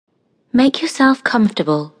Make yourself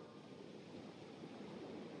comfortable.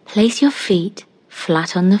 Place your feet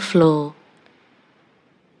flat on the floor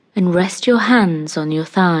and rest your hands on your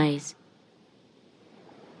thighs.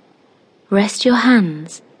 Rest your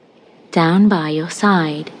hands down by your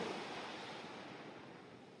side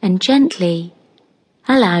and gently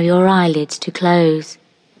allow your eyelids to close.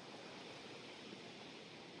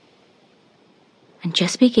 And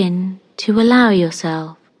just begin to allow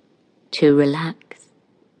yourself to relax,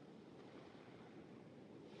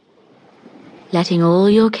 letting all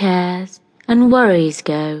your cares and worries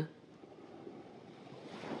go.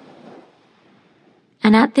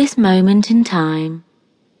 And at this moment in time,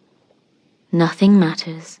 nothing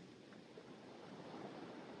matters.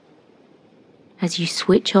 As you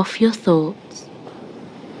switch off your thoughts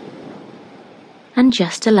and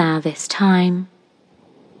just allow this time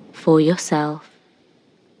for yourself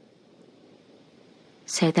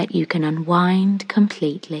so that you can unwind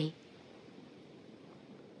completely.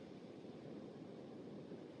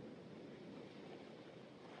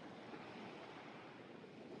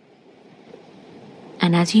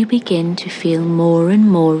 And as you begin to feel more and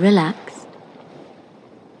more relaxed,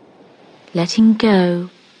 letting go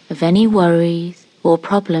of any worries or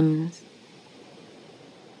problems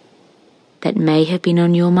that may have been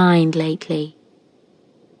on your mind lately.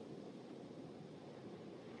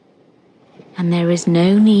 And there is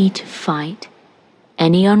no need to fight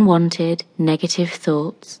any unwanted negative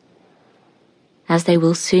thoughts, as they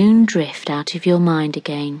will soon drift out of your mind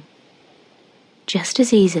again, just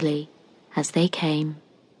as easily as they came.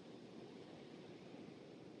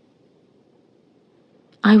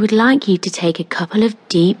 I would like you to take a couple of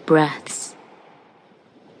deep breaths,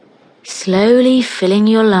 slowly filling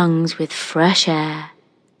your lungs with fresh air.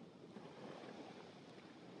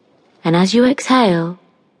 And as you exhale,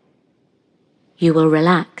 you will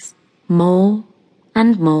relax more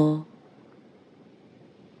and more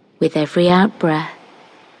with every out-breath.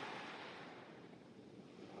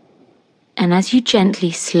 And as you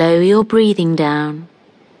gently slow your breathing down,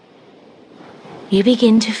 you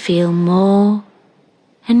begin to feel more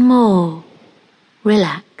and more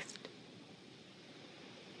relaxed,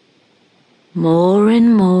 more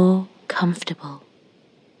and more comfortable.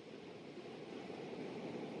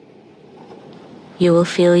 You will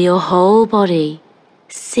feel your whole body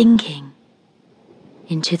sinking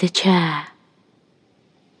into the chair.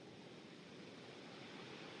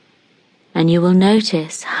 And you will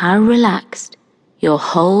notice how relaxed your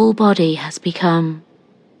whole body has become.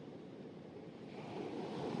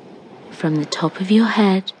 From the top of your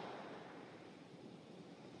head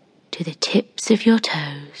to the tips of your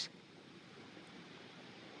toes.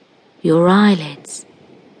 Your eyelids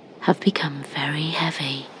have become very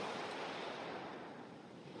heavy.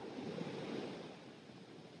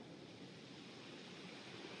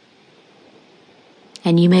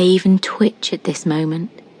 And you may even twitch at this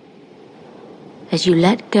moment as you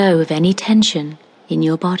let go of any tension in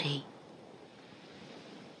your body.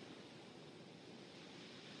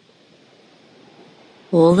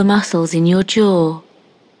 All the muscles in your jaw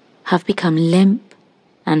have become limp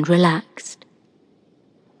and relaxed.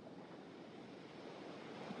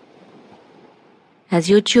 As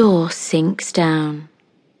your jaw sinks down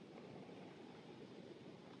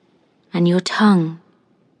and your tongue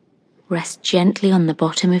rests gently on the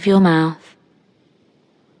bottom of your mouth,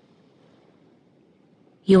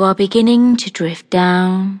 you are beginning to drift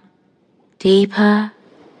down deeper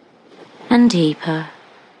and deeper,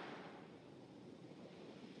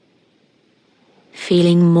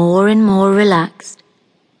 feeling more and more relaxed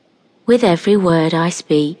with every word I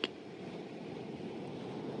speak.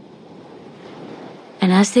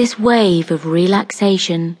 And as this wave of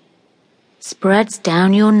relaxation spreads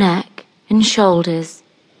down your neck and shoulders,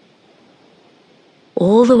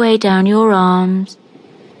 all the way down your arms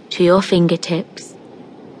to your fingertips,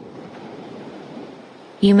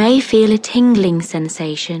 you may feel a tingling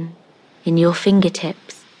sensation in your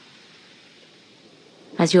fingertips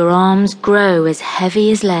as your arms grow as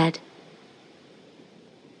heavy as lead.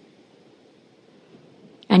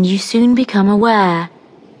 And you soon become aware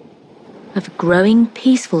of a growing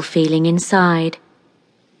peaceful feeling inside.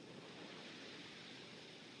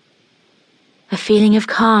 A feeling of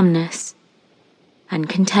calmness and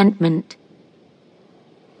contentment.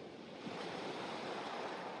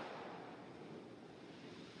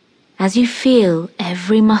 As you feel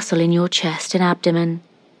every muscle in your chest and abdomen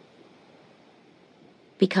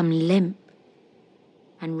become limp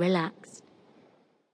and relaxed.